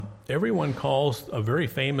everyone calls a very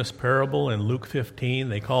famous parable in Luke 15,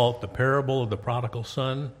 they call it the parable of the prodigal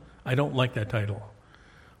son. I don't like that title.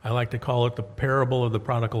 I like to call it the parable of the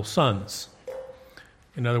prodigal sons.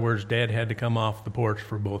 In other words, Dad had to come off the porch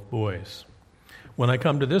for both boys. When I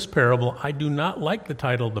come to this parable, I do not like the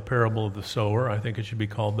title, the parable of the sower. I think it should be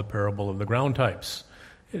called the parable of the ground types.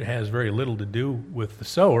 It has very little to do with the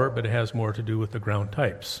sower, but it has more to do with the ground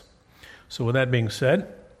types. So with that being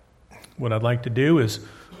said, what I'd like to do is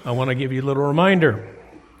I want to give you a little reminder.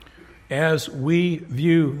 As we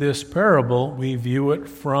view this parable, we view it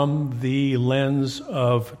from the lens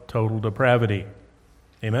of total depravity.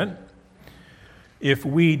 Amen? If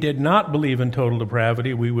we did not believe in total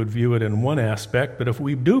depravity, we would view it in one aspect, but if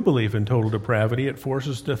we do believe in total depravity, it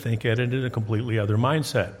forces us to think at it in a completely other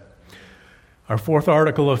mindset. Our fourth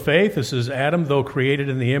article of faith, this is Adam, though created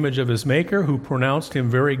in the image of his Maker, who pronounced him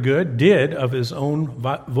very good, did of his own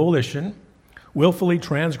volition willfully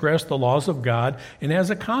transgress the laws of God, and as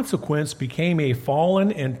a consequence became a fallen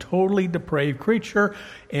and totally depraved creature,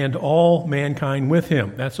 and all mankind with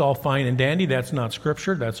him. That's all fine and dandy. That's not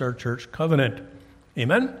Scripture. That's our church covenant.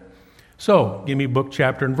 Amen? So, give me book,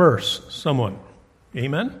 chapter, and verse. Someone.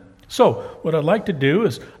 Amen? So, what I'd like to do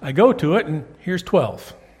is I go to it, and here's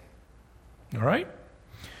 12. All right?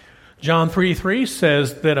 John 3:3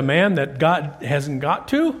 says that a man that God hasn't got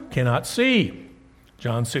to cannot see.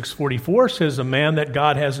 John 6:44 says a man that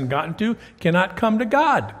God hasn't gotten to cannot come to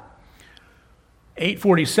God.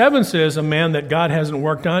 8:47 says a man that God hasn't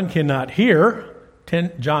worked on cannot hear.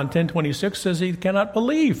 John 10:26 says he cannot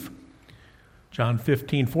believe. John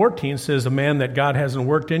 15:14 says a man that God hasn't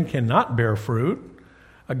worked in cannot bear fruit.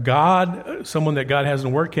 Someone that God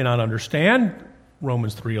hasn't worked cannot understand.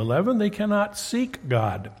 Romans 3:11, they cannot seek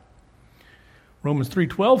God. Romans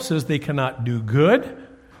 3:12 says they cannot do good.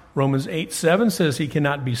 Romans 8:7 says he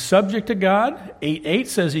cannot be subject to God. 8:8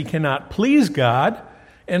 says he cannot please God.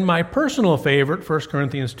 And my personal favorite, 1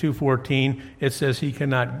 Corinthians 2:14, it says he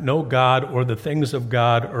cannot know God or the things of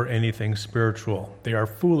God or anything spiritual. They are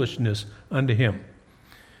foolishness unto him.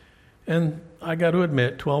 And I got to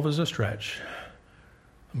admit, 12 is a stretch.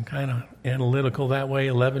 I'm kind of analytical that way.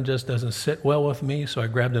 11 just doesn't sit well with me, so I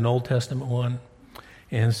grabbed an Old Testament one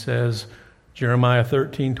and says, Jeremiah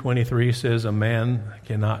 13:23 says a man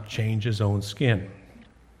cannot change his own skin.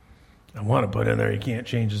 I want to put in there he can't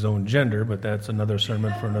change his own gender, but that's another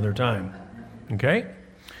sermon for another time. Okay?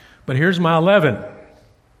 But here's my 11.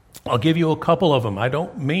 I'll give you a couple of them. I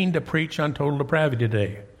don't mean to preach on total depravity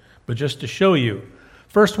today, but just to show you.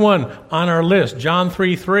 First one on our list, John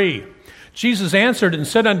 3:3. Jesus answered and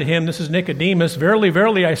said unto him, this is Nicodemus, verily,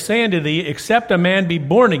 verily, I say unto thee, except a man be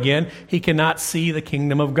born again, he cannot see the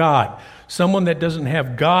kingdom of God. Someone that doesn't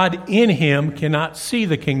have God in him cannot see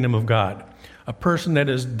the kingdom of God. A person that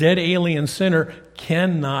is dead alien sinner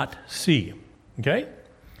cannot see. Okay?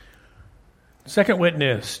 Second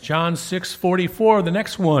witness, John 6:44, the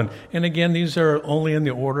next one. And again, these are only in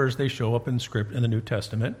the orders they show up in script in the New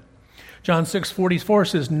Testament. John 6:44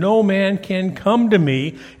 says, no man can come to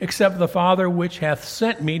me except the Father which hath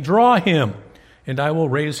sent me draw him, and I will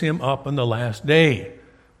raise him up on the last day.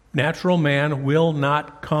 Natural man will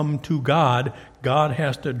not come to God. God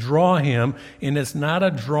has to draw him, and it's not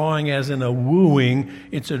a drawing as in a wooing.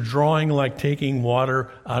 It's a drawing like taking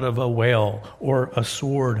water out of a well or a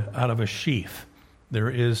sword out of a sheath. There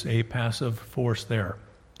is a passive force there.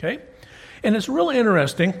 Okay? And it's real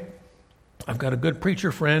interesting. I've got a good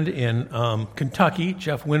preacher friend in Kentucky,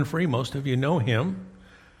 Jeff Winfrey. Most of you know him.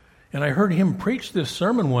 And I heard him preach this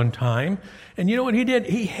sermon one time. And you know what he did?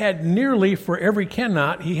 He had nearly for every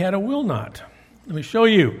cannot, he had a will not. Let me show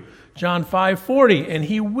you. John 5:40, and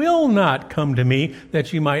he will not come to me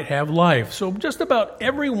that you might have life. So just about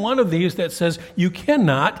every one of these that says you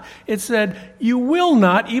cannot, it said you will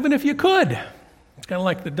not even if you could. It's kind of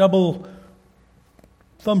like the double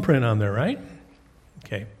thumbprint on there, right?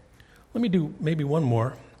 Okay. Let me do maybe one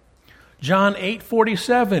more. John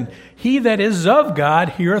 8:47, he that is of God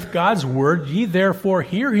heareth God's word, ye therefore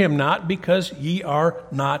hear him not, because ye are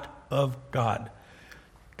not of God.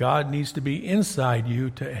 God needs to be inside you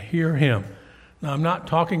to hear him. Now, I'm not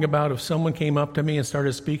talking about if someone came up to me and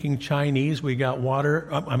started speaking Chinese, we got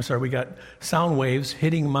sound waves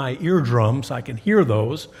hitting my eardrums. I can hear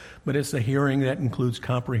those, but it's the hearing that includes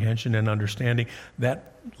comprehension and understanding.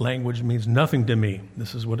 That language means nothing to me.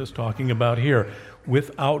 This is what it's talking about here.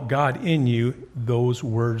 Without God in you, those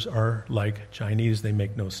words are like Chinese. They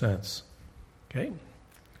make no sense. Okay?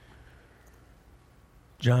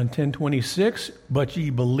 John 10:26, but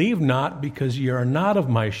ye believe not, because ye are not of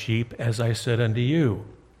my sheep, as I said unto you.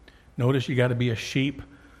 Notice you got to be a sheep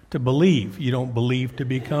to believe. You don't believe to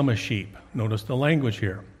become a sheep. Notice the language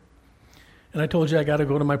here. And I told you I got to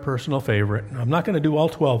go to my personal favorite. I'm not going to do all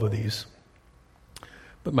 12 of these.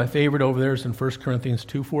 But my favorite over there is in 1 Corinthians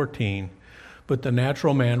 2:14. But the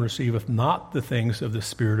natural man receiveth not the things of the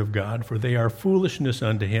Spirit of God, for they are foolishness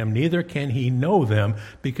unto him, neither can he know them,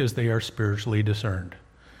 because they are spiritually discerned.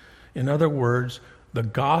 In other words, the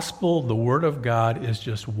gospel, the Word of God, is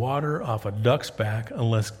just water off a duck's back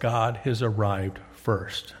unless God has arrived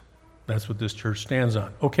first. That's what this church stands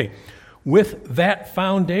on. Okay, with that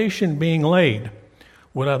foundation being laid,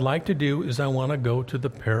 what I'd like to do is I want to go to the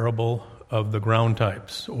parable of the ground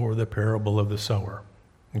types, or the parable of the sower.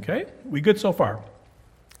 Okay? We good so far?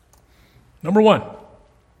 Number one,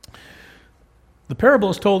 the parable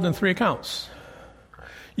is told in 3 accounts.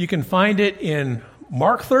 You can find it in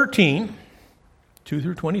Mark 13, 2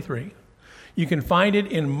 through 23. You can find it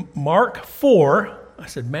in Mark 4. I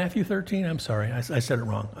said Matthew 13? I'm sorry. I said it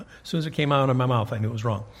wrong. As soon as it came out of my mouth, I knew it was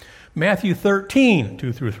wrong. Matthew 13,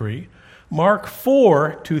 2 through 3. Mark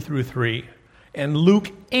 4, 2 through 3. And Luke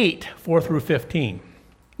 8, 4 through 15.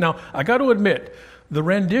 Now, I got to admit, the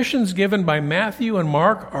renditions given by Matthew and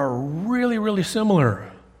Mark are really, really similar.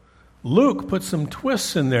 Luke put some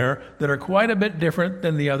twists in there that are quite a bit different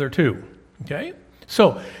than the other two. Okay?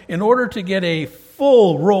 So, in order to get a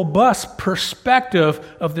full, robust perspective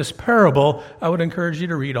of this parable, I would encourage you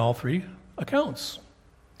to read all 3 accounts.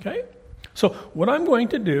 Okay? So, what I'm going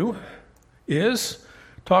to do is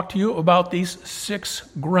talk to you about these 6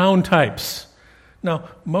 ground types. Now,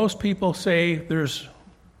 most people say there's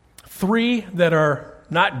 3 that are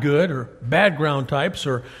not good or bad ground types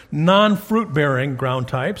or non-fruit-bearing ground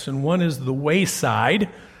types, and one is the wayside.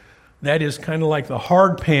 That is kind of like the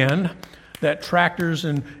hard pan that tractors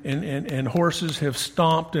and horses have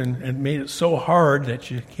stomped and made it so hard that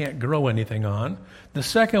you can't grow anything on. The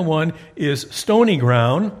second one is stony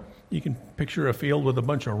ground. You can picture a field with a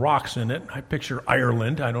bunch of rocks in it. I picture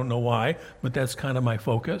Ireland. I don't know why, but that's kind of my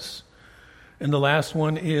focus. And the last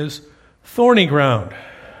one is thorny ground.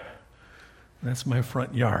 That's my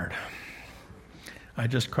front yard. I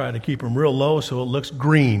just try to keep them real low so it looks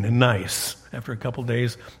green and nice. After a couple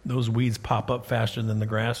days, those weeds pop up faster than the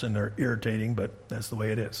grass and they're irritating, but that's the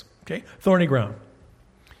way it is. Okay? Thorny ground.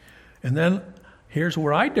 And then here's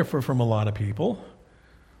where I differ from a lot of people.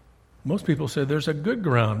 Most people say there's a good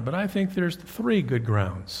ground, but I think there's 3 good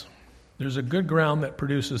grounds. There's a good ground that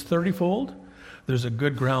produces 30-fold. There's a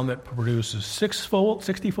good ground that produces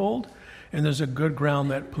 60-fold. And there's a good ground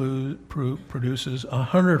that produces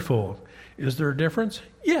 100-fold. Is there a difference?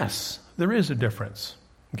 Yes, there is a difference.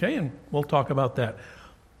 Okay, and we'll talk about that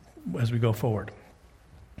as we go forward.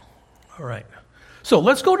 All right. So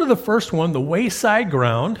let's go to the first one, the wayside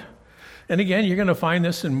ground. And again, you're going to find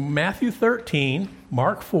this in Matthew 13,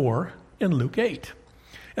 Mark 4, and Luke 8.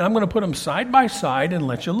 And I'm going to put them side by side and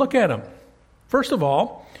let you look at them. First of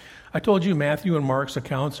all, I told you Matthew and Mark's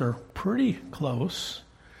accounts are pretty close.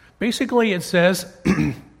 Basically, it says,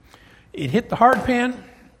 it hit the hard pan,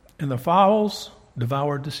 and the fowls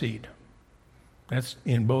devoured the seed. That's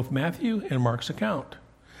in both Matthew and Mark's account.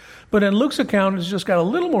 But in Luke's account, it's just got a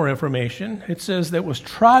little more information. It says that it was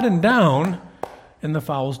trodden down, and the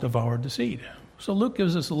fowls devoured the seed. So Luke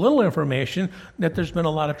gives us a little information that there's been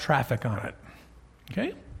a lot of traffic on it.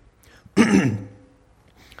 Okay?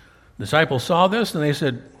 Disciples saw this, and they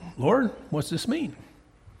said, Lord, what's this mean?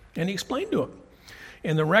 And he explained to them.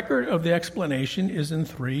 And the record of the explanation is in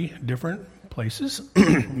 3 different places,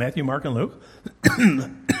 Matthew, Mark, and Luke.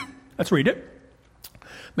 Let's read it.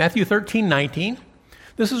 Matthew 13:19.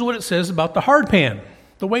 This is what it says about the hard pan,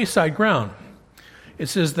 the wayside ground. It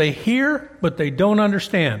says, they hear, but they don't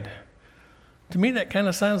understand. To me, that kind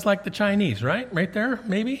of sounds like the Chinese, right? Right there,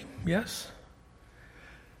 maybe? Yes?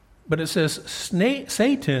 But it says,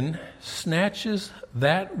 Satan snatches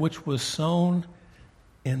that which was sown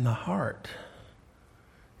in the heart.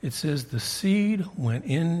 It says the seed went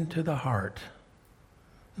into the heart.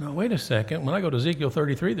 Now, wait a second. When I go to Ezekiel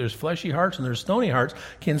 33, there's fleshy hearts and there's stony hearts.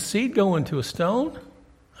 Can seed go into a stone?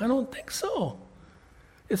 I don't think so.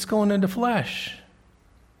 It's going into flesh.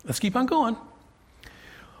 Let's keep on going.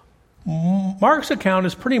 Mark's account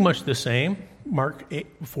is pretty much the same. Mark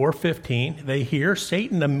 4:15. They hear,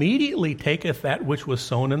 Satan immediately taketh that which was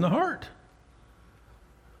sown in the heart.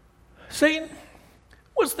 Satan,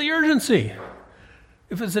 what's the urgency?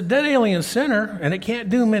 If it's a dead alien sinner and it can't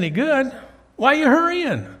do him any good, why are you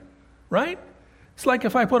hurrying? Right? It's like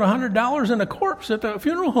if I put $100 in a corpse at the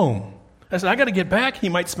funeral home. I said, I got to get back. He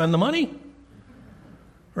might spend the money.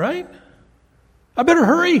 Right? I better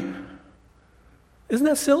hurry. Isn't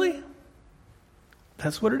that silly?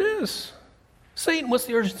 That's what it is. Satan, what's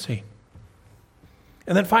the urgency?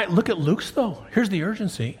 And then look at Luke's, though. Here's the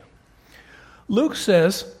urgency. Luke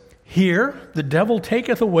says, Here, the devil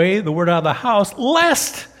taketh away the word out of the house,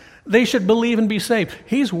 lest they should believe and be saved.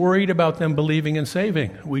 He's worried about them believing and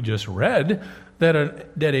saving. We just read that a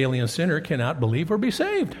dead alien sinner cannot believe or be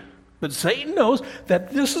saved. But Satan knows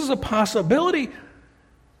that this is a possibility,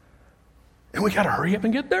 and we got to hurry up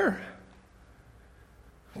and get there.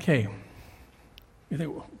 Okay. You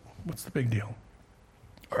think, well, what's the big deal?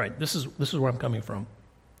 All right, this is where I'm coming from.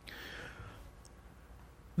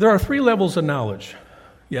 There are 3 levels of knowledge.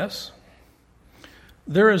 Yes?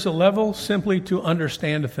 There is a level simply to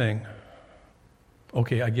understand a thing.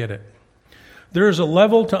 Okay, I get it. There is a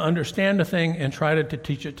level to understand a thing and try to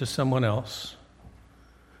teach it to someone else.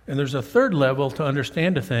 And there's a third level to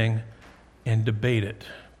understand a thing and debate it.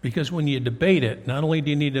 Because when you debate it, not only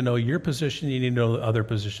do you need to know your position, you need to know the other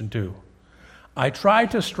position too. I try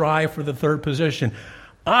to strive for the third position.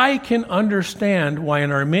 I can understand why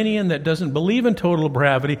an Arminian that doesn't believe in total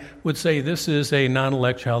depravity would say this is a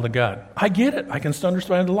non-elect child of God. I get it. I can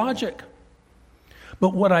understand the logic.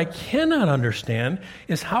 But what I cannot understand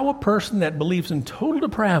is how a person that believes in total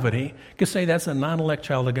depravity can say that's a non-elect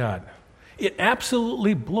child of God. It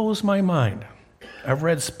absolutely blows my mind. I've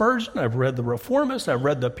read Spurgeon, I've read the Reformists, I've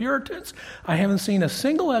read the Puritans. I haven't seen a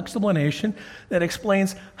single explanation that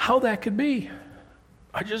explains how that could be.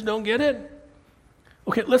 I just don't get it.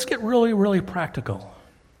 Okay, let's get really, really practical.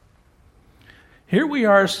 Here we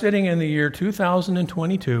are sitting in the year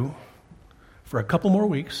 2022 for a couple more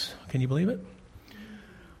weeks. Can you believe it?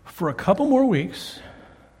 For a couple more weeks.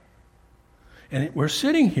 And we're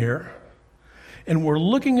sitting here and we're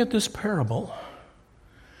looking at this parable.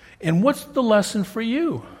 And what's the lesson for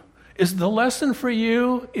you? Is the lesson for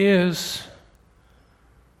you is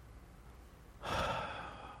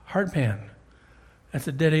hard pan. That's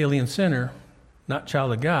a dead alien sinner, not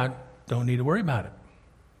child of God. Don't need to worry about it.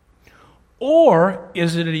 Or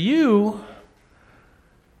is it you?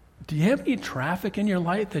 Do you have any traffic in your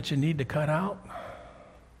life that you need to cut out?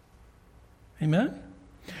 Amen?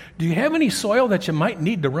 Do you have any soil that you might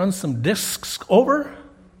need to run some discs over?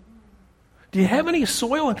 Do you have any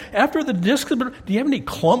soil? After the discs, do you have any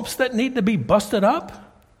clumps that need to be busted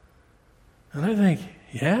up? And I think,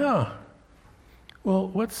 yeah. Well,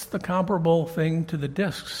 what's the comparable thing to the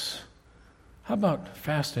discs? How about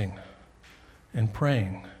fasting and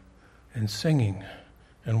praying and singing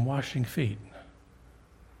and washing feet?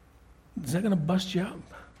 Is that going to bust you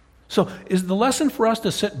up? So is the lesson for us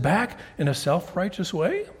to sit back in a self-righteous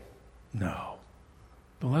way? No.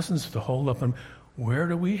 The lesson is to hold up and where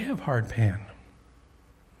do we have hard pan?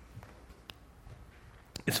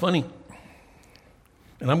 It's funny,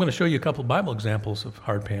 and I'm going to show you a couple Bible examples of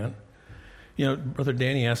hard pan. You know, Brother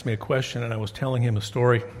Danny asked me a question, and I was telling him a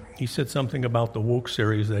story. He said something about the Woke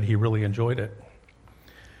series that he really enjoyed it.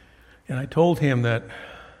 And I told him that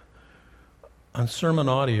on sermon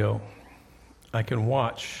audio, I can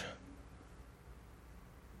watch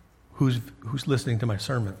who's listening to my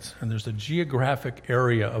sermons. And there's a geographic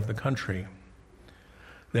area of the country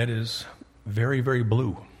that is very, very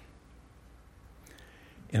blue.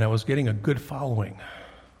 And I was getting a good following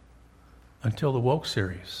until the Woke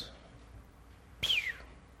series.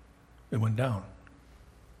 It went down.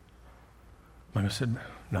 Like I said,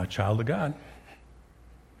 not a child of God.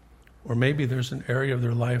 Or maybe there's an area of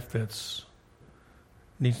their life that's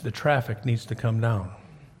the traffic needs to come down.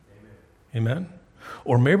 Amen? Amen?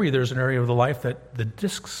 Or maybe there's an area of the life that the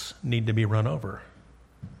discs need to be run over.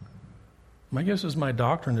 My guess is my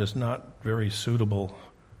doctrine is not very suitable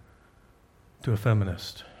to a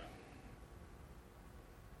feminist.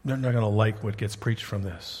 They're not going to like what gets preached from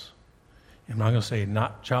this. I'm not going to say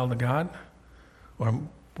not child of God, or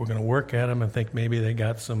we're going to work at them and think maybe they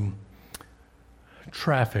got some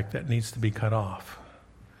traffic that needs to be cut off.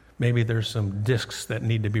 Maybe there's some discs that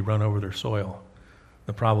need to be run over their soil.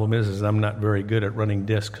 The problem is I'm not very good at running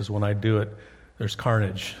discs because when I do it, there's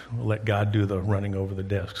carnage. We'll let God do the running over the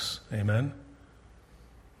discs. Amen?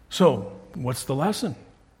 So, what's the lesson?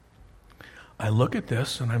 I look at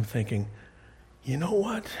this and I'm thinking, you know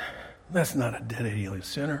what? That's not a dead alien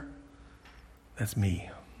sinner. That's me.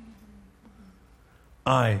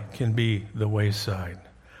 I can be the wayside.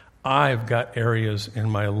 I've got areas in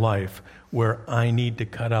my life where I need to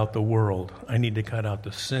cut out the world. I need to cut out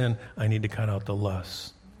the sin. I need to cut out the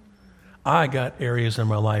lust. I got areas in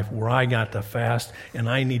my life where I got to fast and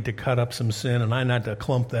I need to cut up some sin and I need to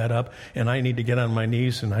clump that up and I need to get on my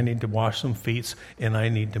knees and I need to wash some feet and I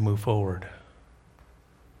need to move forward.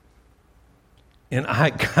 And I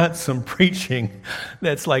got some preaching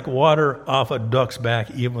that's like water off a duck's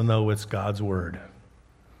back, even though it's God's word.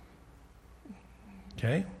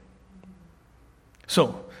 Okay?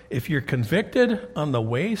 So, if you're convicted on the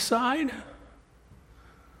wayside,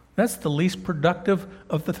 That's the least productive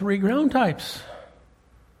of the three ground types.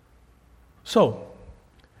 So,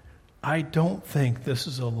 I don't think this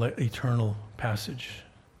is an eternal passage.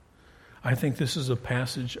 I think this is a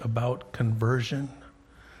passage about conversion.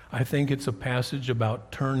 I think it's a passage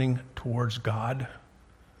about turning towards God.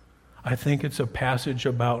 I think it's a passage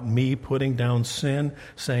about me putting down sin,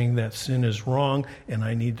 saying that sin is wrong, and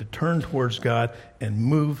I need to turn towards God and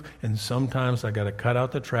move, and sometimes I got to cut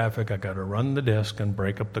out the traffic, I got to run the disc and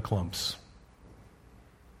break up the clumps.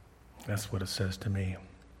 That's what it says to me.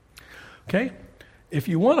 Okay? If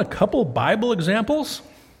you want a couple Bible examples,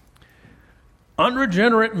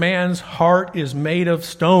 unregenerate man's heart is made of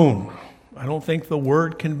stone. I don't think the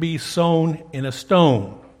word can be sown in a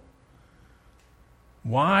stone.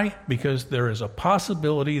 Why? Because there is a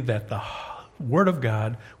possibility that the Word of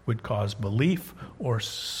God would cause belief or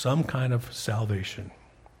some kind of salvation.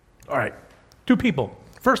 All right, two people.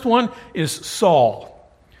 First one is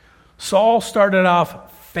Saul. Saul started off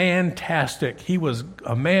fantastic. He was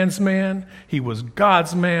a man's man. He was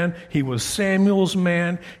God's man. He was Samuel's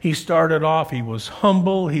man. He started off, he was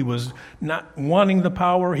humble. He was not wanting the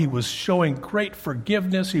power. He was showing great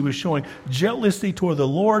forgiveness. He was showing jealousy toward the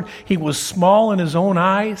Lord. He was small in his own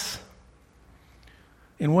eyes.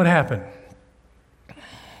 And what happened?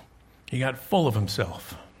 He got full of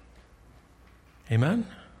himself. Amen?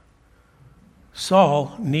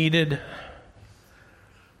 Saul needed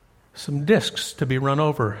some discs to be run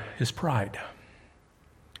over his pride.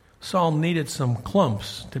 Saul needed some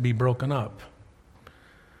clumps to be broken up.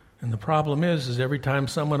 And the problem is every time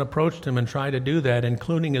someone approached him and tried to do that,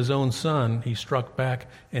 including his own son, he struck back,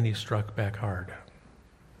 and he struck back hard.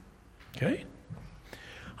 Okay?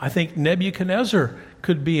 I think Nebuchadnezzar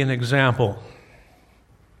could be an example.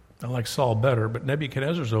 I like Saul better, but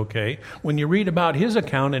Nebuchadnezzar's okay. When you read about his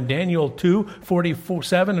account in Daniel 2,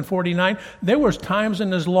 47 and 49, there was times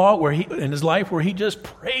in his life where he just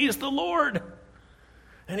praised the Lord.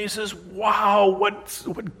 And he says, wow, what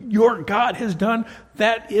your God has done,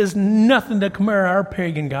 that is nothing to compare to our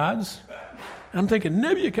pagan gods. And I'm thinking,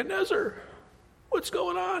 Nebuchadnezzar, what's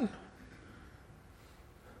going on?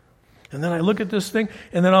 And then I look at this thing,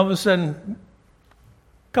 and then all of a sudden,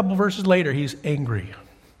 a couple verses later, he's angry.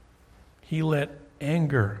 He let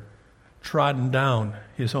anger trodden down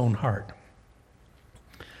his own heart.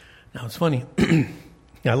 Now, it's funny.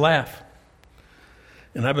 I laugh.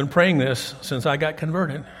 And I've been praying this since I got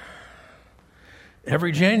converted.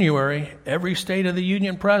 Every January, every State of the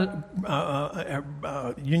Union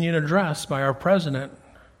Union address by our president,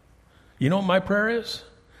 you know what my prayer is?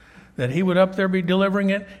 That he would up there be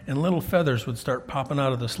delivering it, and little feathers would start popping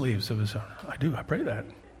out of the sleeves of his own. I pray that.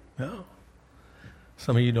 Yeah.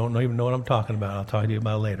 Some of you don't even know what I'm talking about. I'll talk to you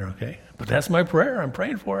about it later, okay? But that's my prayer. I'm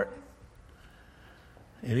praying for it.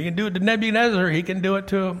 If he can do it to Nebuchadnezzar, he can do it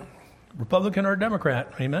to a Republican or a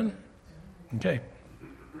Democrat. Amen? Okay.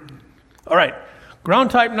 All right. Ground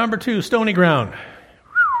type number 2, stony ground.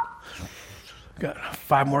 Got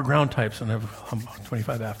 5 more ground types, and I'm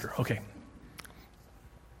 25 after. Okay.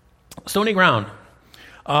 Stony ground.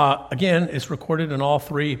 Again, it's recorded in all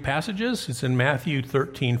 3 passages. It's in Matthew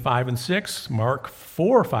 13, 5 and 6, Mark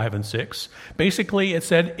 4, 5 and 6. Basically, it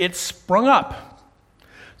said it sprung up.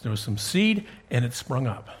 There was some seed, and it sprung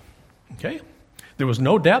up. Okay? There was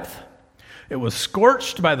no depth. It was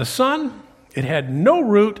scorched by the sun. It had no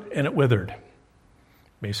root, and it withered.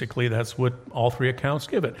 Basically, that's what all 3 accounts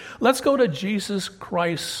give it. Let's go to Jesus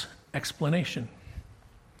Christ's explanation.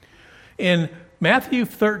 In Matthew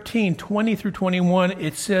 13, 20 through 21,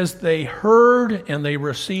 it says they heard and they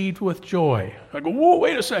received with joy. I go, whoa,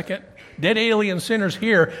 wait a second. Dead alien sinners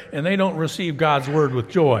hear and they don't receive God's word with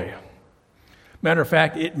joy. Matter of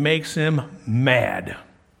fact, it makes them mad.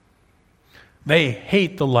 They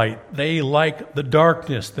hate the light. They like the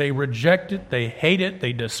darkness. They reject it. They hate it.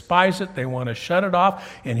 They despise it. They want to shut it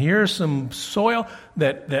off. And here's some soil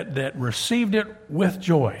that received it with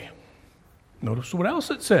joy. Notice what else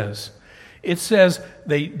it says. It says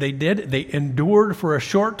they endured for a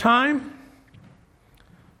short time,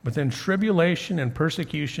 but then tribulation and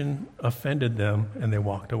persecution offended them and they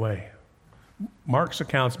walked away. Mark's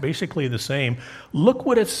account's basically the same. Look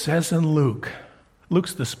what it says in Luke.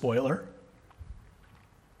 Luke's the spoiler.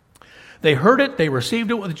 They heard it, they received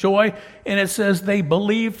it with joy, and it says they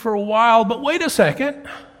believed for a while, but wait a second.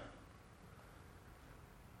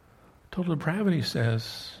 Total Depravity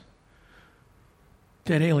says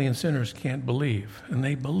dead alien sinners can't believe, and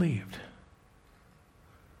they believed.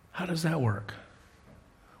 How does that work?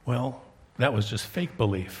 Well, that was just fake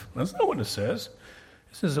belief. That's not what it says.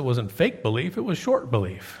 It says it wasn't fake belief, it was short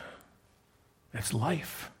belief. It's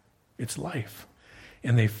life. It's life.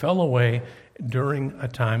 And they fell away, during a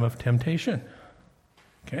time of temptation.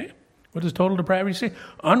 Okay? What does total depravity say?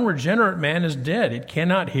 Unregenerate man is dead. It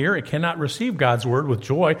cannot hear, it cannot receive God's word with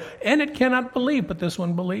joy, and it cannot believe, but this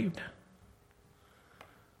one believed.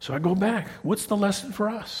 So I go back. What's the lesson for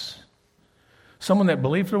us? Someone that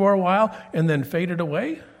believed for a while and then faded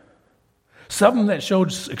away? Someone that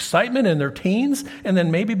showed excitement in their teens and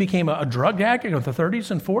then maybe became a drug addict in the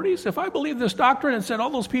 30s and 40s? If I believed this doctrine and said all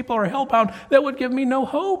those people are hellbound, that would give me no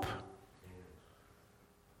hope.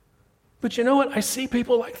 But you know what? I see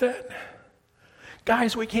people like that.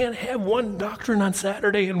 Guys, we can't have one doctrine on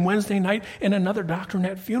Saturday and Wednesday night and another doctrine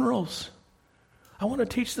at funerals. I want to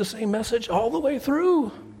teach the same message all the way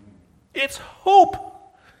through. It's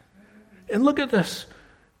hope. And look at this.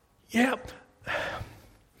 Yeah.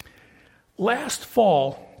 Last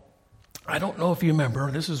fall, I don't know if you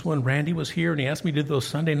remember, this is when Randy was here and he asked me to do those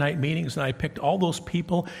Sunday night meetings, and I picked all those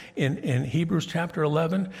people in Hebrews chapter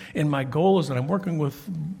 11. And my goal is that I'm working with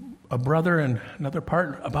a brother and another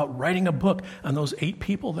partner about writing a book on those 8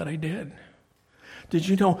 people that I did. Did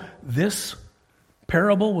you know this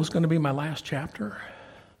parable was going to be my last chapter?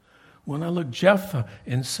 When I look Jephthah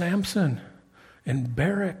and Samson and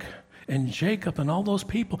Barak and Jacob and all those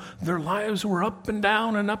people, their lives were up and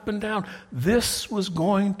down and up and down. This was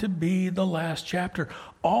going to be the last chapter.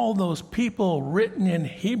 All those people written in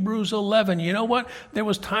Hebrews 11. You know what? There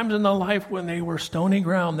was times in their life when they were stony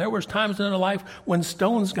ground. There was times in their life when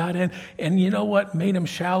stones got in, and you know what? Made them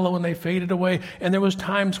shallow and they faded away. And there was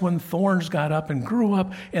times when thorns got up and grew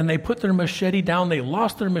up, and they put their machete down. They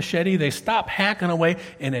lost their machete. They stopped hacking away,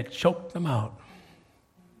 and it choked them out.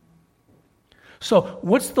 So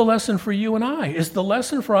what's the lesson for you and I? Is the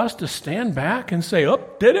lesson for us to stand back and say, oh,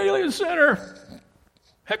 dead alien sinner,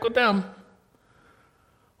 heck with them?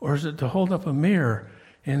 Or is it to hold up a mirror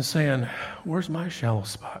and saying, where's my shallow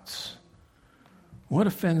spots? What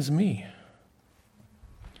offends me?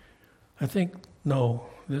 I think, no,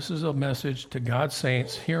 this is a message to God's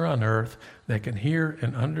saints here on earth that can hear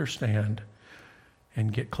and understand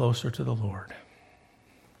and get closer to the Lord.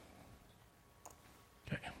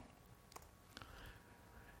 Okay.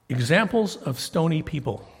 Examples of stony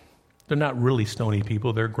people. They're not really stony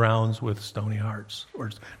people. They're grounds with stony hearts, or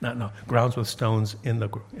grounds with stones in the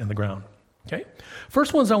ground. Okay.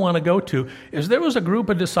 First ones I want to go to is there was a group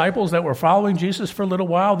of disciples that were following Jesus for a little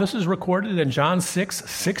while. This is recorded in John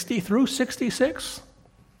 6:60 through 66.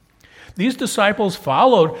 These disciples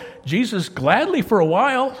followed Jesus gladly for a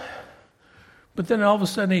while, but then all of a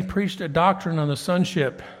sudden he preached a doctrine on the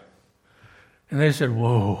sonship, and they said,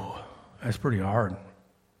 "Whoa, that's pretty hard.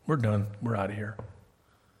 We're done. We're out of here."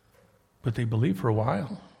 But they believed for a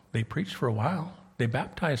while. They preached for a while. They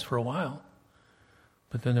baptized for a while.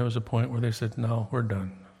 But then there was a point where they said, no, we're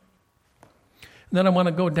done. And then I want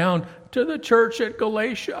to go down to the church at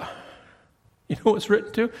Galatia. You know what it's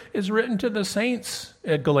written to? It's written to the saints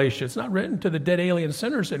at Galatia. It's not written to the dead alien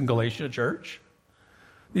sinners in Galatia church.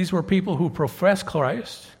 These were people who professed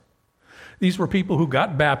Christ. These were people who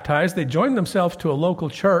got baptized. They joined themselves to a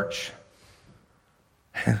local church.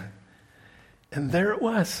 And there it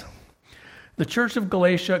was. The church of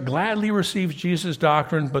Galatia gladly received Jesus'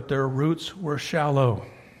 doctrine, but their roots were shallow.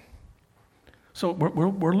 So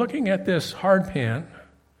we're looking at this hard pan.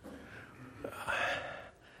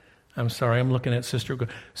 I'm sorry, I'm looking at Sister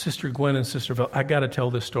Gwen and Sister Val. I got to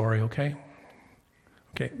tell this story, okay?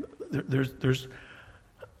 Okay,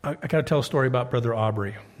 I got to tell a story about Brother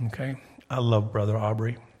Aubrey, okay? I love Brother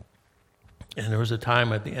Aubrey. And there was a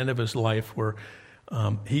time at the end of his life where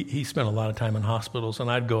he spent a lot of time in hospitals, and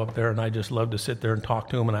I'd go up there, and I just loved to sit there and talk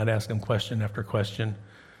to him, and I'd ask him question after question.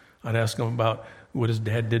 I'd ask him about what his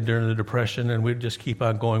dad did during the Depression, and we'd just keep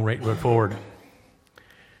on going right forward.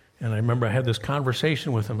 And I remember I had this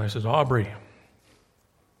conversation with him. I said, Aubrey,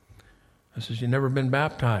 I says, you've never been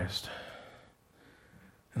baptized.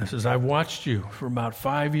 And I says, I've watched you for about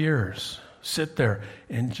 5 years sit there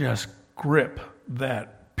and just grip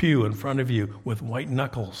that pew in front of you with white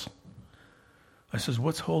knuckles. I says,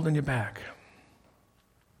 what's holding you back?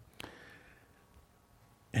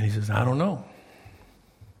 And he says, I don't know.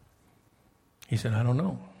 He said, I don't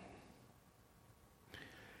know.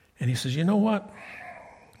 And he says, you know what?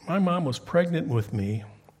 My mom was pregnant with me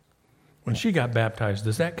when she got baptized.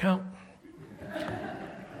 Does that count?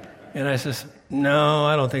 And I says, no,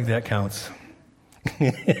 I don't think that counts.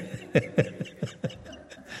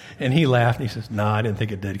 And he laughed and he says, no, I didn't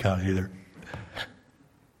think it did count either.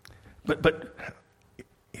 But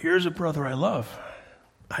here's a brother I love.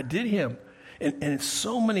 I did him. And in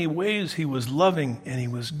so many ways he was loving and he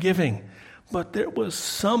was giving. But there was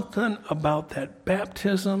something about that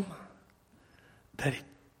baptism that he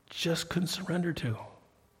just couldn't surrender to.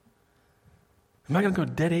 Am I going to go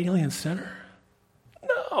dead alien sinner?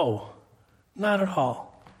 No, not at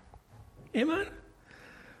all. Amen?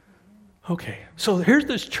 Okay, so here's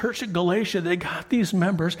this church at Galatia. They got these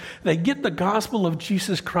members. They get the gospel of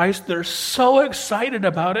Jesus Christ. They're so excited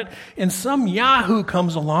about it. And some yahoo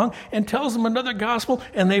comes along and tells them another gospel,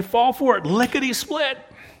 and they fall for it lickety-split.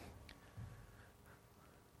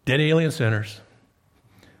 Dead alien sinners.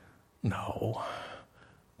 No,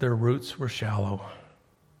 their roots were shallow.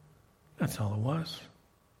 That's all it was.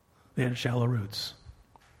 They had shallow roots.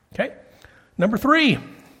 Okay, number 3.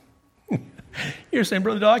 You're saying,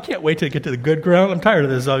 Brother Dahl, I can't wait to get to the good ground. I'm tired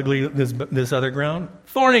of this ugly, this other ground.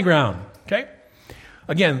 Thorny ground, okay?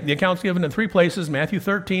 Again, the account's given in 3 places, Matthew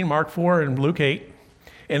 13, Mark 4, and Luke 8.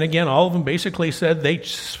 And again, all of them basically said they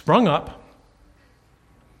sprung up.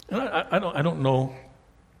 And I don't know.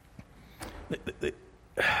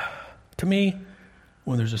 To me,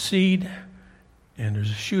 when there's a seed and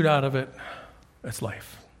there's a shoot out of it, that's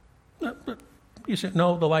life. You say,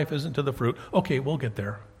 no, the life isn't to the fruit. Okay, we'll get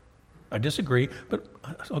there. I disagree, but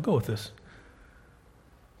I'll go with this.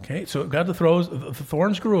 Okay, so it got the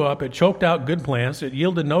thorns grew up, it choked out good plants, it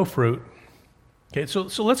yielded no fruit. Okay, so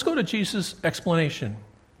let's go to Jesus' explanation.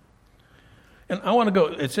 And I want to go,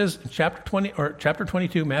 it says chapter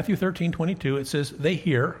 22, Matthew 13, 22, it says, they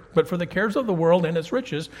hear, but for the cares of the world and its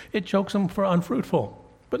riches, it chokes them for unfruitful.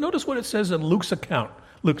 But notice what it says in Luke's account.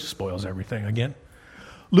 Luke spoils everything again.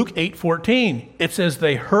 Luke 8:14, it says,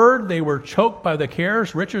 they heard, they were choked by the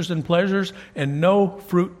cares, riches, and pleasures, and no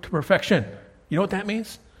fruit to perfection. You know what that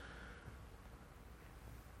means?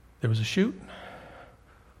 There was a shoot,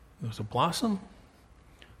 there was a blossom,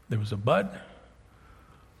 there was a bud,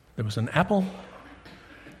 there was an apple.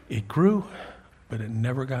 It grew, but it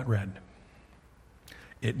never got red.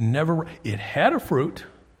 It had a fruit,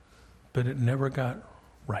 but it never got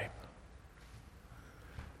ripe.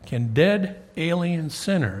 Can dead alien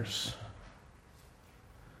sinners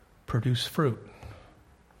produce fruit?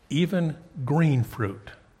 Even green fruit?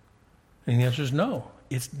 And the answer is no.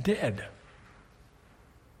 It's dead.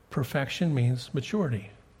 Perfection means maturity.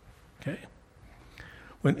 Okay?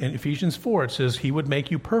 When in Ephesians 4 it says he would make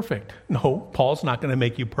you perfect. No, Paul's not going to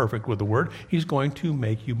make you perfect with the word. He's going to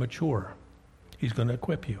make you mature. He's going to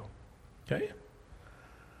equip you. Okay?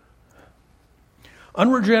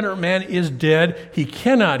 Unregenerate man is dead. He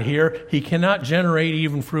cannot hear. He cannot generate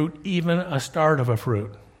even fruit, even a start of a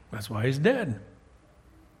fruit. That's why he's dead.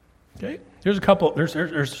 Okay? There's a couple. There's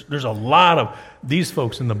a lot of these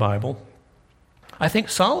folks in the Bible. I think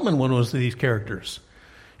Solomon was one of these characters.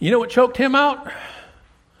 You know what choked him out?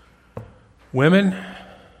 Women.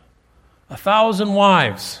 1,000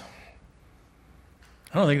 wives.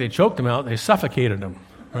 I don't think they choked him out. They suffocated him.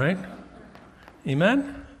 Right?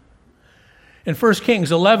 Amen? In 1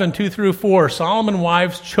 Kings 11, 2 through 4, Solomon's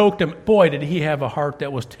wives choked him. Boy, did he have a heart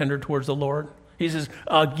that was tender towards the Lord. He says,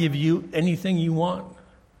 I'll give you anything you want.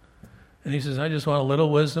 And he says, I just want a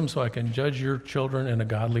little wisdom so I can judge your children in a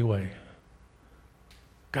godly way.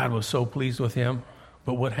 God was so pleased with him.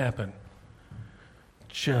 But what happened?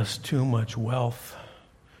 Just too much wealth,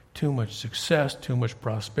 too much success, too much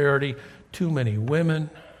prosperity, too many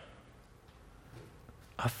women.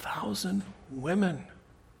 1,000 women.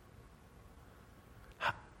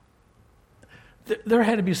 There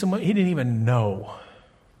had to be someone he didn't even know.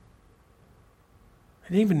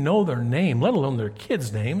 He didn't even know their name, let alone their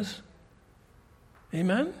kids' names.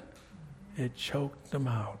 Amen? It choked them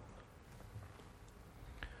out.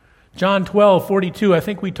 John 12:42, I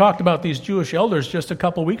think we talked about these Jewish elders just a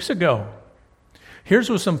couple weeks ago. Here's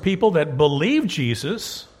with some people that believe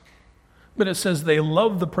Jesus, but it says they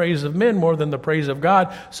love the praise of men more than the praise of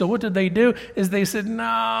God. So what did they do? Is they said,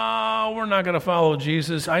 no, we're not going to follow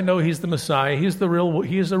Jesus. I know he's the Messiah. He's the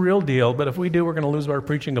real deal. But if we do, we're going to lose our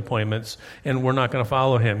preaching appointments, and we're not going to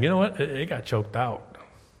follow him. You know what? It got choked out.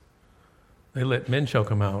 They let men choke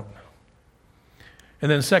them out. And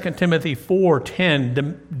then 2 Timothy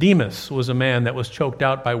 4:10, Demas was a man that was choked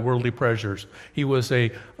out by worldly pleasures. He was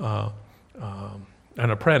an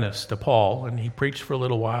apprentice to Paul, and he preached for a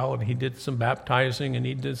little while, and he did some baptizing, and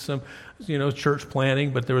he did some, church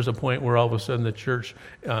planting, but there was a point where all of a sudden the church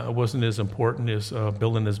wasn't as important as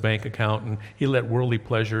building his bank account, and he let worldly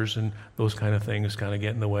pleasures and those kind of things kind of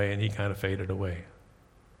get in the way, and he kind of faded away.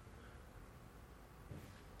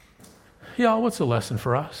 Y'all, what's the lesson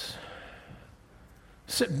for us?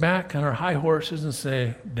 Sit back on our high horses and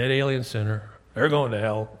say, dead alien sinner, they're going to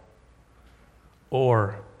hell.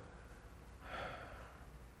 Or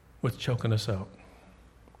what's choking us out?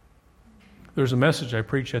 There's a message I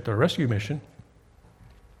preach at the rescue mission.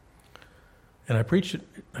 And I preach it,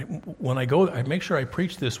 when I go, I make sure I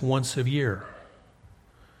preach this once a year.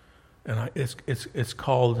 And it's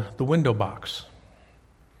called the window box.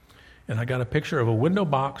 And I got a picture of a window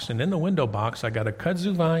box, and in the window box I got a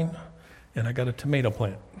kudzu vine and I got a tomato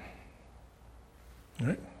plant. All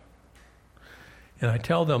right? And I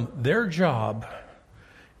tell them their job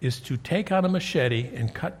is to take out a machete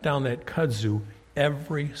and cut down that kudzu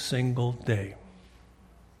every single day.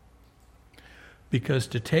 Because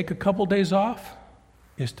to take a couple days off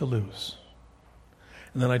is to lose.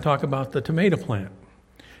 And then I talk about the tomato plant.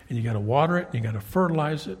 And you got to water it, and you got to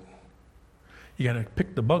fertilize it. You got to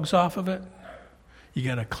pick the bugs off of it. You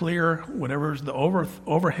got to clear whatever's the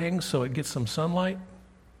overhang so it gets some sunlight.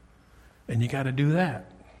 And you got to do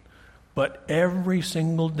that. But every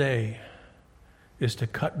single day is to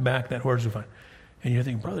cut back that horseshoe vine. And you're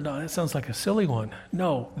thinking, Brother Don, that sounds like a silly one.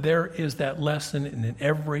 No, there is that lesson in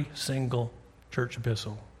every single church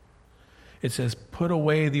epistle. It says, put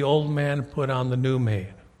away the old man, put on the new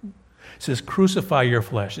man. It says, crucify your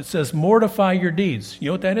flesh. It says, mortify your deeds. You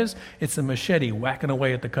know what that is? It's a machete whacking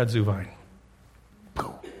away at the kudzu vine.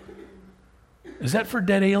 Is that for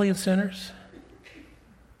dead alien sinners?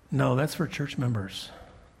 No, that's for church members.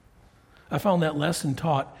 I found that lesson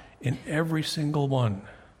taught in every single one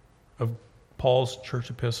of Paul's church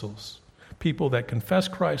epistles. People that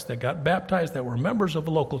confessed Christ, that got baptized, that were members of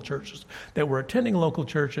the local churches, that were attending local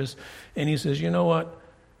churches. And he says, you know what?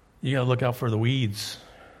 You got to look out for the weeds.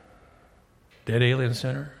 Dead alien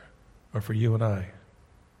sinner, or for you and I.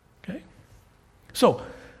 Okay? So,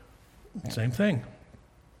 same thing.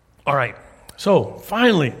 All right. So,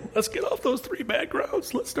 finally, let's get off those three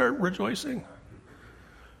backgrounds. Let's start rejoicing.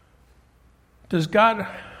 Does God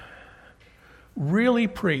really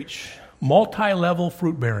preach multi-level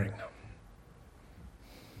fruit bearing?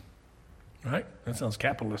 Right? That sounds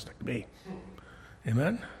capitalistic to me.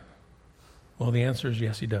 Amen? Well, the answer is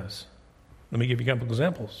yes, he does. Let me give you a couple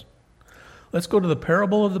examples. Let's go to the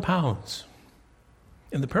parable of the pounds.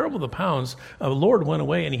 In the parable of the pounds, a Lord went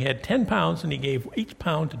away and he had 10 pounds and he gave each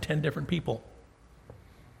pound to 10 different people.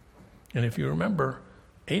 And if you remember,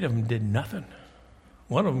 8 of them did nothing.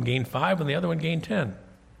 One of them gained 5 and the other one gained 10.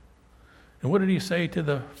 And what did he say to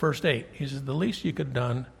the first 8? He says, the least you could have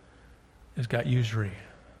done is got usury.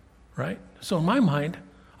 Right? So in my mind,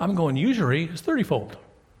 I'm going usury is 30-fold.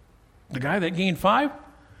 The guy that gained 5,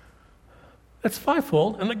 that's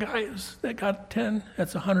 5-fold. And the guy that got 10,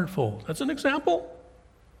 that's 100-fold. That's an example.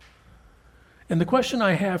 And the question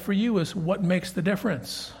I have for you is, what makes the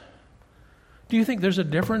difference? Do you think there's a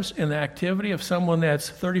difference in the activity of someone that's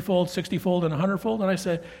 30-fold, 60-fold, and 100-fold? And I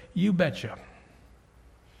said, you betcha.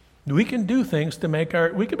 We can do things to make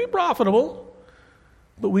we can be profitable,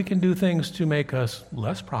 but we can do things to make us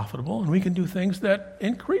less profitable, and we can do things that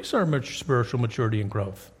increase our spiritual maturity and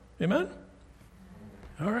growth. Amen?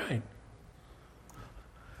 All right.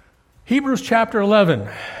 Hebrews chapter 11.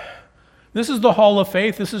 This is the Hall of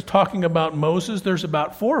Faith. This is talking about Moses. There's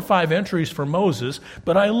about 4 or 5 entries for Moses,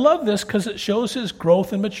 but I love this because it shows his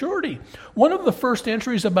growth and maturity. One of the first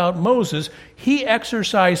entries about Moses, he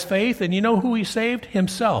exercised faith, and you know who he saved?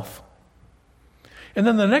 Himself. And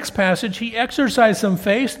then the next passage, he exercised some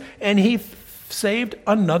faith, and he saved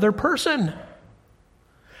another person.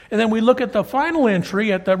 And then we look at the final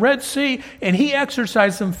entry at the Red Sea, and he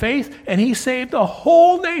exercised some faith, and he saved a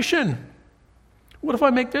whole nation. What if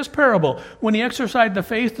I make this parable? When he exercised the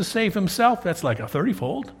faith to save himself, that's like a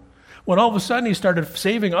 30-fold. When all of a sudden he started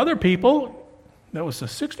saving other people, that was a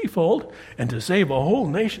 60-fold. And to save a whole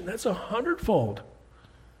nation, that's a 100-fold.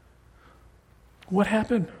 What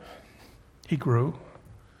happened? He grew.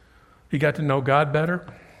 He got to know God better.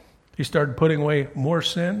 He started putting away more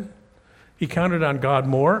sin. He counted on God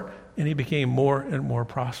more, and he became more and more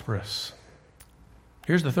prosperous.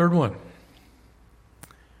 Here's the third one.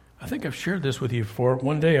 I think I've shared this with you before.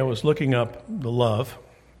 One day I was looking up the love,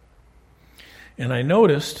 and I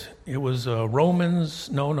noticed it was Romans,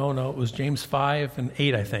 it was James 5 and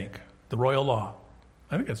 8, I think, the royal law.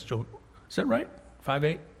 I think that's, is that right?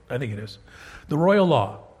 5:8? I think it is. The royal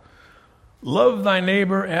law. Love thy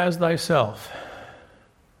neighbor as thyself.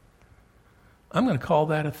 I'm going to call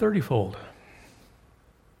that a 30-fold.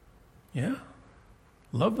 Yeah?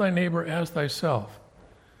 Love thy neighbor as thyself.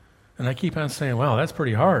 And I keep on saying, wow, that's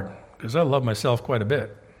pretty hard, because I love myself quite a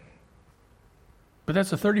bit. But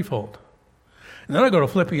that's a 30-fold. And then I go to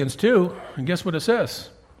Philippians 2, and guess what it says?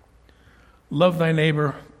 Love thy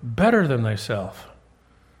neighbor better than thyself.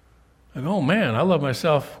 I go, oh man, I love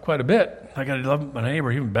myself quite a bit. I got to love my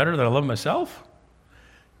neighbor even better than I love myself?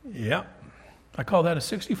 Yeah. I call that a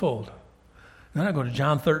 60-fold. And then I go to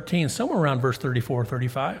John 13, somewhere around verse 34,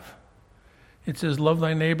 35. It says, love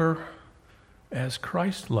thy neighbor as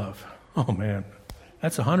Christ loved. Oh man,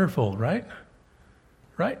 that's a 100-fold, right?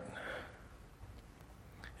 Right?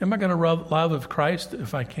 Am I going to love of Christ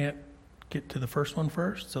if I can't get to the first one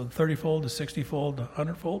first? So 30-fold, the 60-fold, the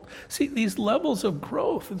 100-fold. See, these levels of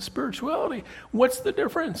growth in spirituality, what's the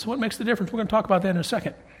difference? What makes the difference? We're going to talk about that in a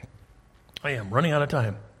second. I am running out of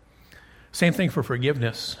time. Same thing for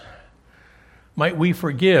forgiveness. Might we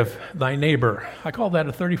forgive thy neighbor? I call that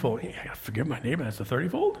a 30-fold. I got to forgive my neighbor. That's a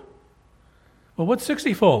 30-fold? Well, what's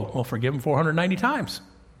 60-fold? Well, forgive him 490 times.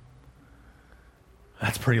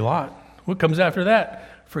 That's a pretty lot. What comes after that?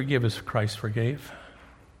 Forgive as Christ forgave.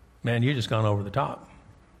 Man, you just gone over the top.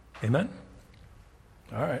 Amen?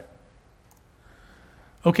 All right.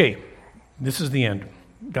 Okay, this is the end.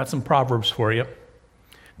 Got some Proverbs for you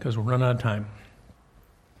because we're running out of time.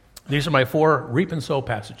 These are my 4 reap and sow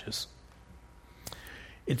passages.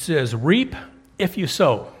 It says, reap if you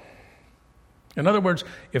sow. In other words,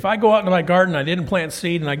 if I go out into my garden, I didn't plant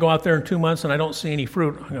seed, and I go out there in 2 months and I don't see any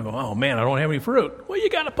fruit, I'm going to go, oh man, I don't have any fruit. Well, you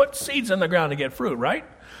got to put seeds in the ground to get fruit, right?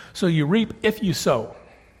 So you reap if you sow.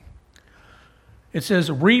 It says,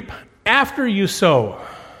 reap after you sow.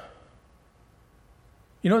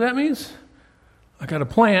 You know what that means? I got to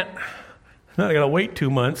plant, I got to wait 2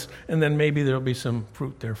 months, and then maybe there'll be some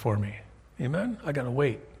fruit there for me. Amen? I got to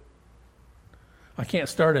wait. I can't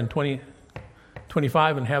start in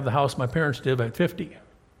 25 and have the house my parents did at 50.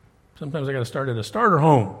 Sometimes I got to start at a starter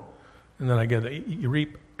home, and then you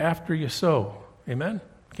reap after you sow. Amen?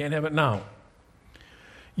 Can't have it now.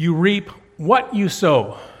 You reap what you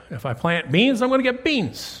sow. If I plant beans, I'm going to get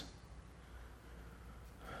beans.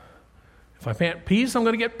 If I plant peas, I'm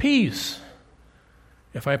going to get peas.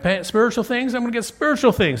 If I plant spiritual things, I'm going to get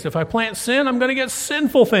spiritual things. If I plant sin, I'm going to get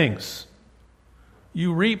sinful things.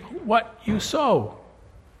 You reap what you sow.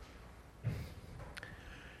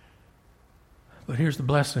 But here's the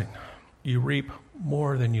blessing. You reap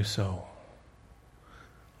more than you sow.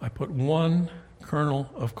 I put 1 kernel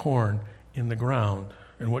of corn in the ground,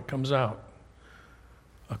 and what comes out?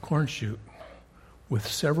 A corn shoot with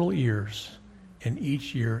several ears, and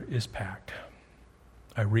each ear is packed.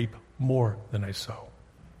 I reap more than I sow.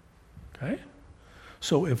 Okay?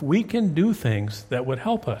 So if we can do things that would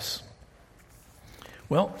help us,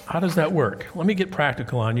 well, how does that work? Let me get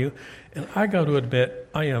practical on you. And I got to admit,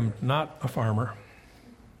 I am not a farmer.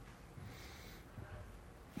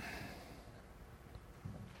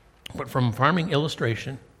 But from farming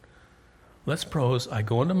illustration, let's suppose I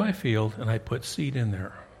go into my field and I put seed in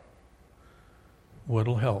there.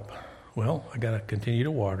 What'll help? Well, I got to continue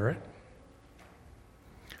to water it.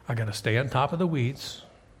 I got to stay on top of the weeds.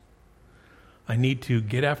 I need to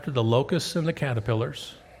get after the locusts and the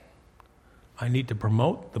caterpillars. I need to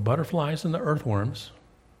promote the butterflies and the earthworms.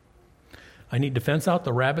 I need to fence out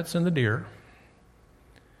the rabbits and the deer.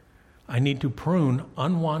 I need to prune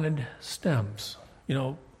unwanted stems. You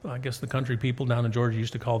know, I guess the country people down in Georgia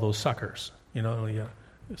used to call those suckers. You know,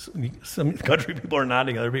 some country people are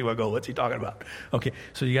nodding, other people go, what's he talking about? Okay,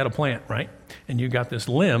 so you got a plant, right? And you got this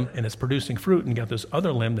limb, and it's producing fruit, and you got this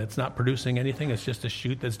other limb that's not producing anything. It's just a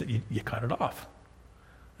shoot you cut it off.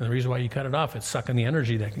 And the reason why you cut it off, it's sucking the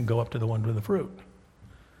energy that can go up to the one with the fruit.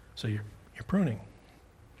 So you're pruning.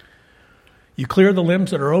 You clear the limbs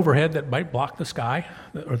that are overhead that might block the sky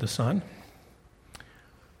or the sun.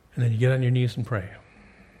 And then you get on your knees and pray.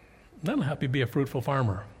 That'll help you be a fruitful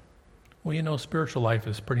farmer. Well, you know, spiritual life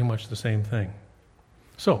is pretty much the same thing.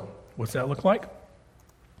 So, what's that look like?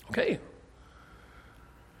 Okay.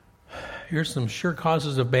 Here's some sure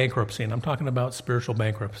causes of bankruptcy, and I'm talking about spiritual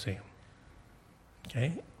bankruptcy.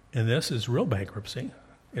 Okay? And this is real bankruptcy.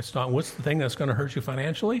 It's not, what's the thing that's going to hurt you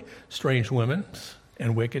financially? Strange women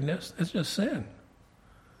and wickedness. It's just sin.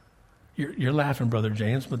 You're laughing, Brother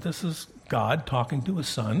James, but this is God talking to his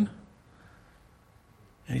son.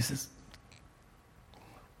 And he says,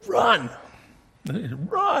 run.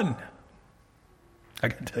 Run. I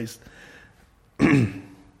can tell you.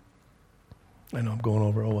 I know I'm going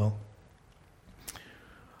over, oh well.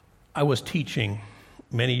 I was teaching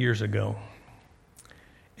many years ago.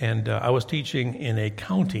 And I was teaching in a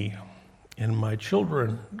county, and my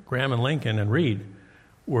children, Graham and Lincoln and Reed,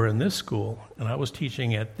 were in this school, and I was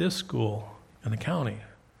teaching at this school in the county.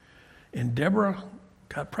 And Deborah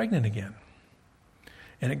got pregnant again.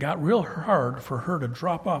 And it got real hard for her to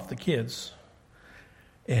drop off the kids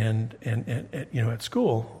and at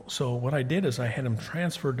school. So what I did is I had them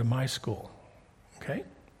transferred to my school. Okay?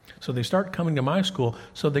 So they start coming to my school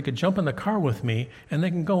so they could jump in the car with me and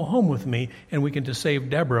they can go home with me and we can just save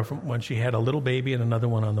Deborah from when she had a little baby and another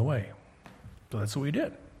one on the way. So that's what we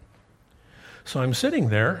did. So I'm sitting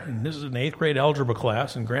there, and this is an 8th grade algebra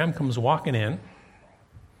class, and Graham comes walking in,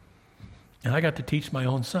 and I got to teach my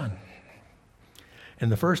own son.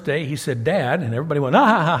 And the first day he said, Dad, and everybody went, ah,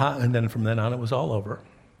 ha, ha, ha, and then from then on it was all over.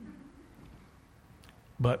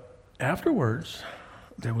 But afterwards,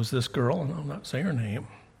 there was this girl, and I'll not say her name.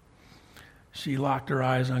 She locked her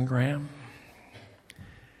eyes on Graham,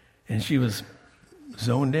 and she was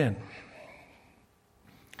zoned in.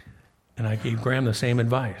 And I gave Graham the same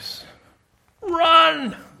advice.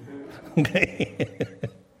 Run! Okay.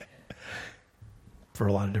 For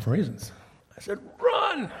a lot of different reasons. I said,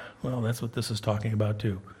 run! Well, that's what this is talking about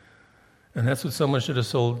too. And that's what someone should have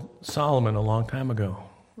told Solomon a long time ago.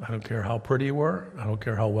 I don't care how pretty they were. I don't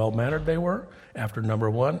care how well-mannered they were. After number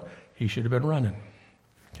 1, he should have been running.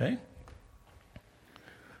 Okay?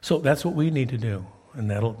 So that's what we need to do, and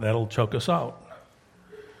that'll choke us out.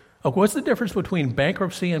 Okay, what's the difference between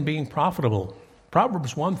bankruptcy and being profitable?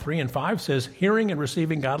 Proverbs 1, 3, and 5 says hearing and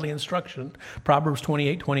receiving godly instruction. Proverbs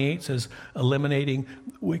 28 says eliminating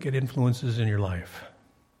wicked influences in your life.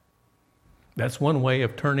 That's one way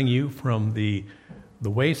of turning you from the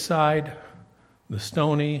wayside, the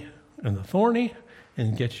stony, and the thorny,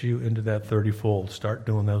 and get you into that 30-fold. Start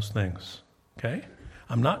doing those things. Okay?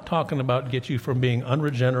 I'm not talking about get you from being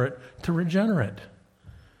unregenerate to regenerate.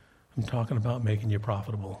 I'm talking about making you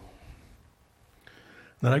profitable.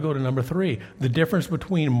 Then I go to number 3, the difference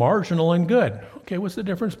between marginal and good. Okay, what's the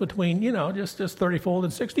difference between, just 30-fold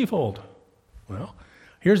and 60-fold? Well,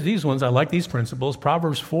 here's these ones. I like these principles.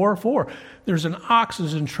 Proverbs 4:4. There's an ox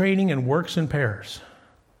is in training and works in pairs.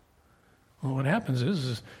 Well, what happens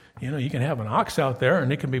is you can have an ox out there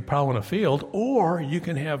and it can be plowing a field, or you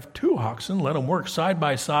can have 2 oxen, let them work side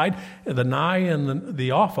by side, the nigh and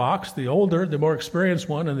the off ox, the older, the more experienced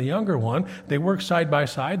one, and the younger one. They work side by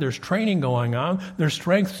side. There's training going on. There's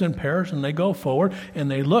strengths in pairs, and they go forward,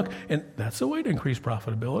 and they look, and that's the way to increase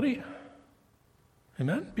profitability.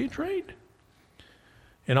 Amen? Be trained.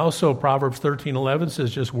 And also Proverbs 13:11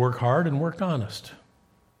 says just work hard and work honest.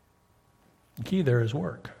 The key there is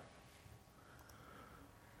work.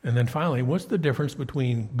 And then finally, what's the difference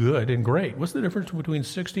between good and great? What's the difference between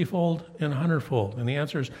 60-fold and 100-fold? And the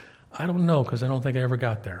answer is, I don't know, because I don't think I ever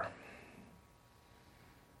got there.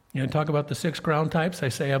 Talk about the 6 ground types. I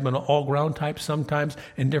say I'm an all-ground type sometimes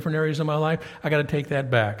in different areas of my life. I got to take that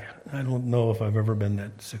back. I don't know if I've ever been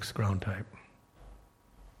that 6th ground type.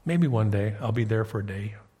 Maybe one day. I'll be there for a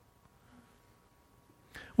day.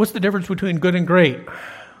 What's the difference between good and great?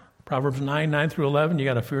 Proverbs 9 through 11, you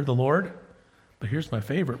got to fear the Lord. But here's my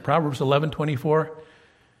favorite. Proverbs 11:24,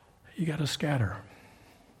 you got to scatter.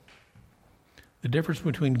 The difference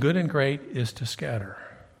between good and great is to scatter,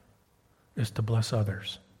 is to bless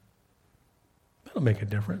others. That'll make a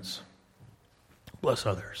difference. Bless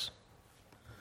others.